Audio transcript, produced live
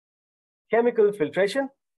Chemical filtration?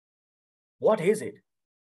 What is it?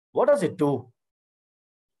 What does it do?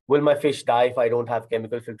 Will my fish die if I don't have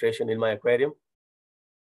chemical filtration in my aquarium?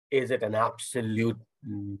 Is it an absolute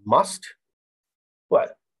must? Well,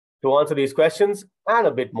 to answer these questions and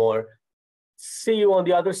a bit more, see you on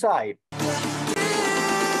the other side.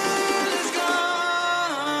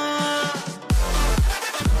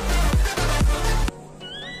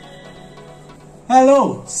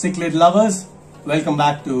 Hello, cichlid lovers. Welcome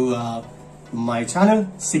back to my channel,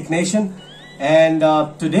 Sick Nation. And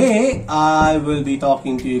today I will be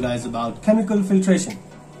talking to you guys about chemical filtration.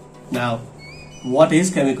 Now, what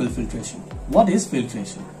is chemical filtration? What is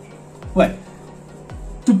filtration? Well,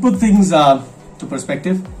 to put things to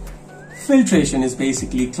perspective, filtration is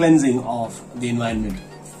basically cleansing of the environment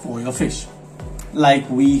for your fish. Like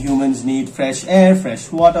we humans need fresh air,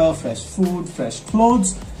 fresh water, fresh food, fresh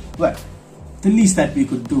clothes. Well, the least that we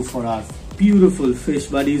could do for our beautiful fish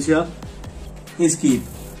buddies here is keep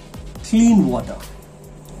clean water.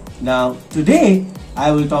 Now, today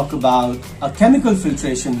I will talk about a chemical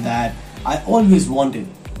filtration that I always wanted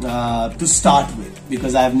to start with,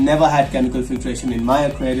 because I've never had chemical filtration in my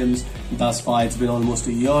aquariums thus far. It's been almost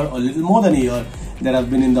a year, or a little more than a year, that I've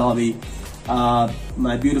been in the hobby.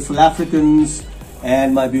 My beautiful Africans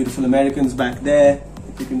and my beautiful Americans back there,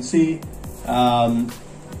 if you can see,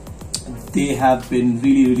 they have been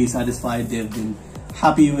really satisfied. They've been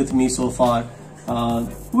happy with me so far,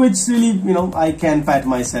 which really, I can pat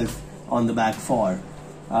myself on the back for.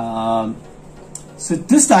 So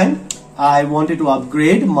this time I wanted to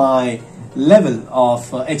upgrade my level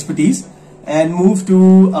of expertise and move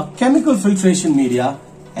to a chemical filtration media,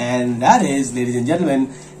 and that is, ladies and gentlemen,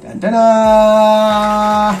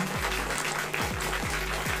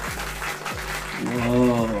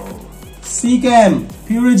 whoa,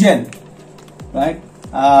 Purigen. Right,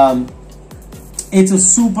 it's a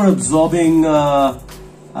super absorbing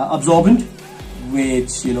absorbent,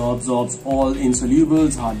 which absorbs all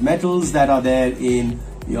insolubles, hard metals that are there in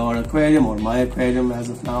your aquarium or my aquarium as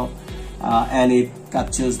of now, and it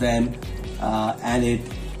captures them, and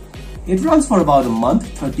it runs for about a month,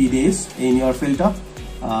 30 days in your filter,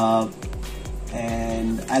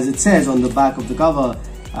 and as it says on the back of the cover,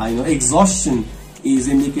 exhaustion is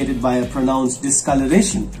indicated by a pronounced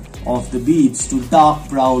discoloration of the beads to dark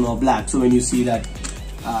brown or black. So when you see that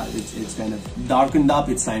it's kind of darkened up,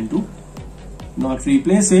 it's time to not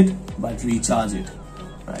replace it but recharge it,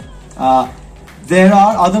 right? There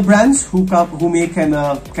are other brands who make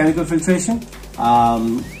chemical filtration.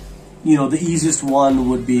 The easiest one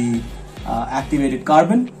would be activated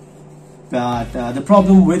carbon, but the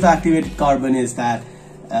problem with activated carbon is that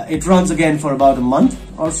it runs again for about a month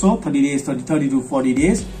or so, 30 to 40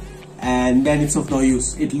 days, and then it's of no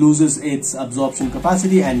use. It loses its absorption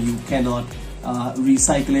capacity and you cannot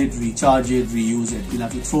recycle it, recharge it, reuse it. You'll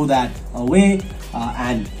have to throw that away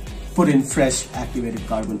and put in fresh activated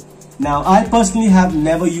carbon. Now, I personally have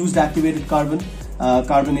never used activated carbon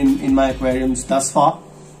in my aquariums thus far,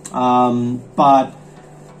 but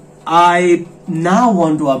I now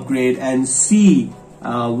want to upgrade and see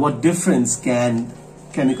what difference can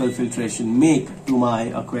chemical filtration make to my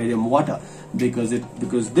aquarium water, because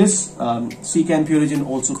this Seachem Purigen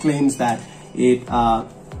also claims that it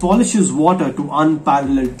polishes water to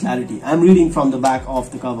unparalleled clarity. I'm reading from the back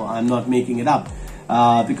of the cover. I'm not making it up,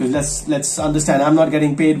 because let's understand, I'm not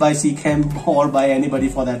getting paid by Seachem or by anybody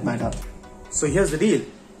for that matter. So here's the deal.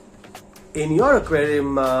 In your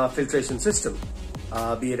aquarium filtration system,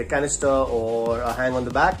 be it a canister or a hang on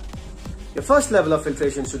the back, your first level of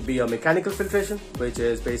filtration should be a mechanical filtration, which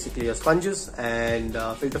is basically your sponges and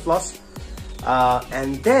filter floss.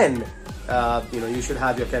 And then you should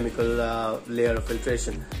have your chemical layer of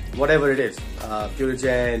filtration, whatever it is,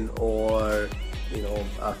 Purigen or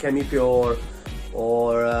ChemiPure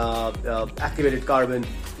or activated carbon,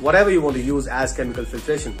 whatever you want to use as chemical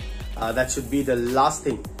filtration. That should be the last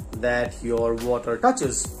thing that your water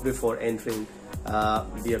touches before entering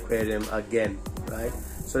the aquarium again, right?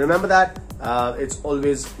 So remember that it's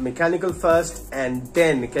always mechanical first and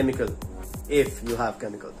then chemical if you have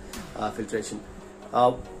chemical filtration.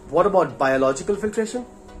 What about biological filtration?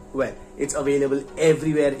 Well, it's available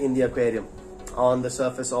everywhere in the aquarium, on the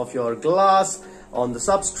surface of your glass, on the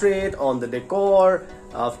substrate, on the decor,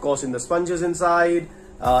 of course in the sponges inside.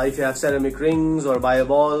 If you have ceramic rings or bio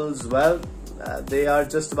balls, well, they are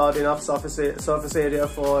just about enough surface area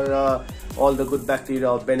for all the good bacteria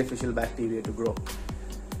or beneficial bacteria to grow.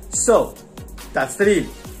 So that's the deal.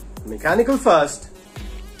 Mechanical first,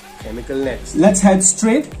 chemical next. Let's head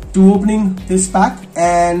straight to opening this pack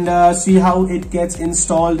and see how it gets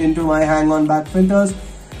installed into my hang-on back filters.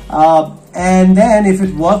 and then if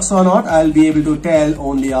it works or not, I'll be able to tell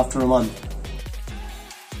only after a month.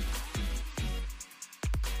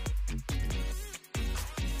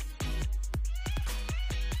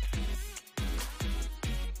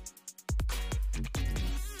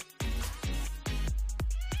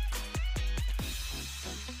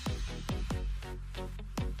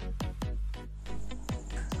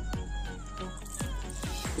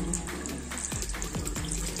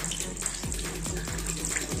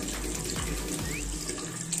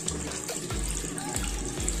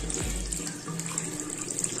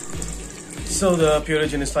 So the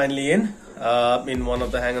Purigen is finally in one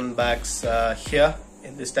of the hang-on bags here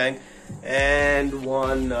in this tank, and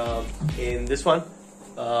one in this one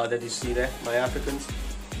that you see there, my Africans.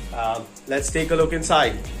 Let's take a look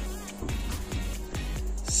inside.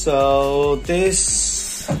 So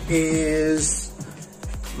this is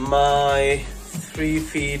my 3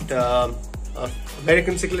 feet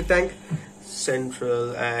American cichlid tank,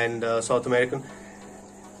 Central and South American.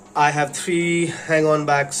 I have 3 hang-on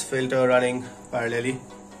bags filter running parallelly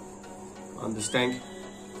on this tank.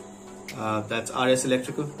 That's RS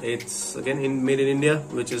Electrical. It's again made in India,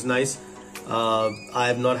 which is nice. I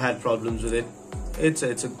have not had problems with it. It's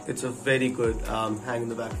a very good hang in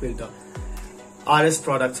the back filter. RS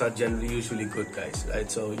products are usually good, guys,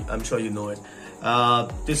 right? So I'm sure you know it.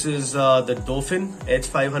 This is the Dolphin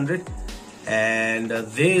H500, and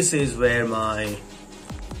this is where my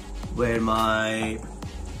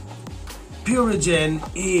Purigen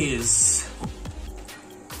is.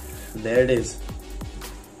 There it is.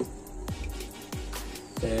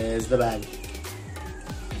 There's the bag,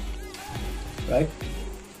 right?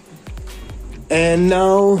 And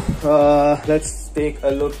now let's take a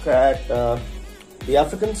look at the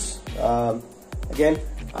Africans. Again,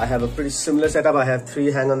 I have a pretty similar setup. I have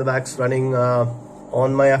 3 hang on the backs running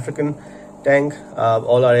on my African tank.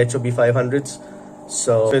 All are HOB 500s.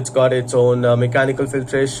 So it's got its own mechanical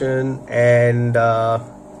filtration and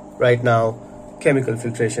right now chemical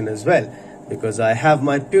filtration as well, because I have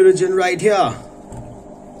my Purigen right here.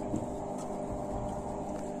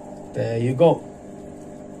 There you go.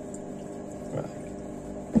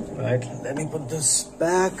 Right, let me put this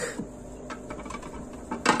back.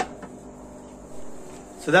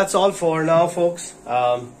 So that's all for now, folks.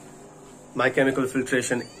 My chemical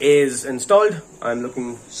filtration is installed. I'm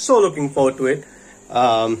looking forward to it.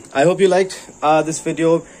 I hope you liked this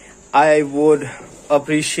video. I would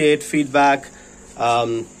appreciate feedback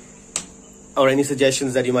or any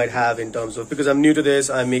suggestions that you might have in terms of, because I'm new to this,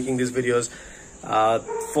 I'm making these videos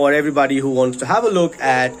for everybody who wants to have a look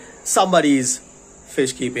at somebody's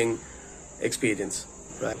fish keeping experience,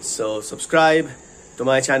 right? So subscribe to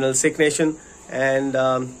my channel, Sick Nation, and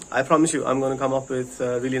I promise you I'm going to come up with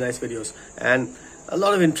really nice videos and a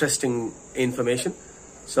lot of interesting information.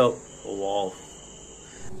 So wow.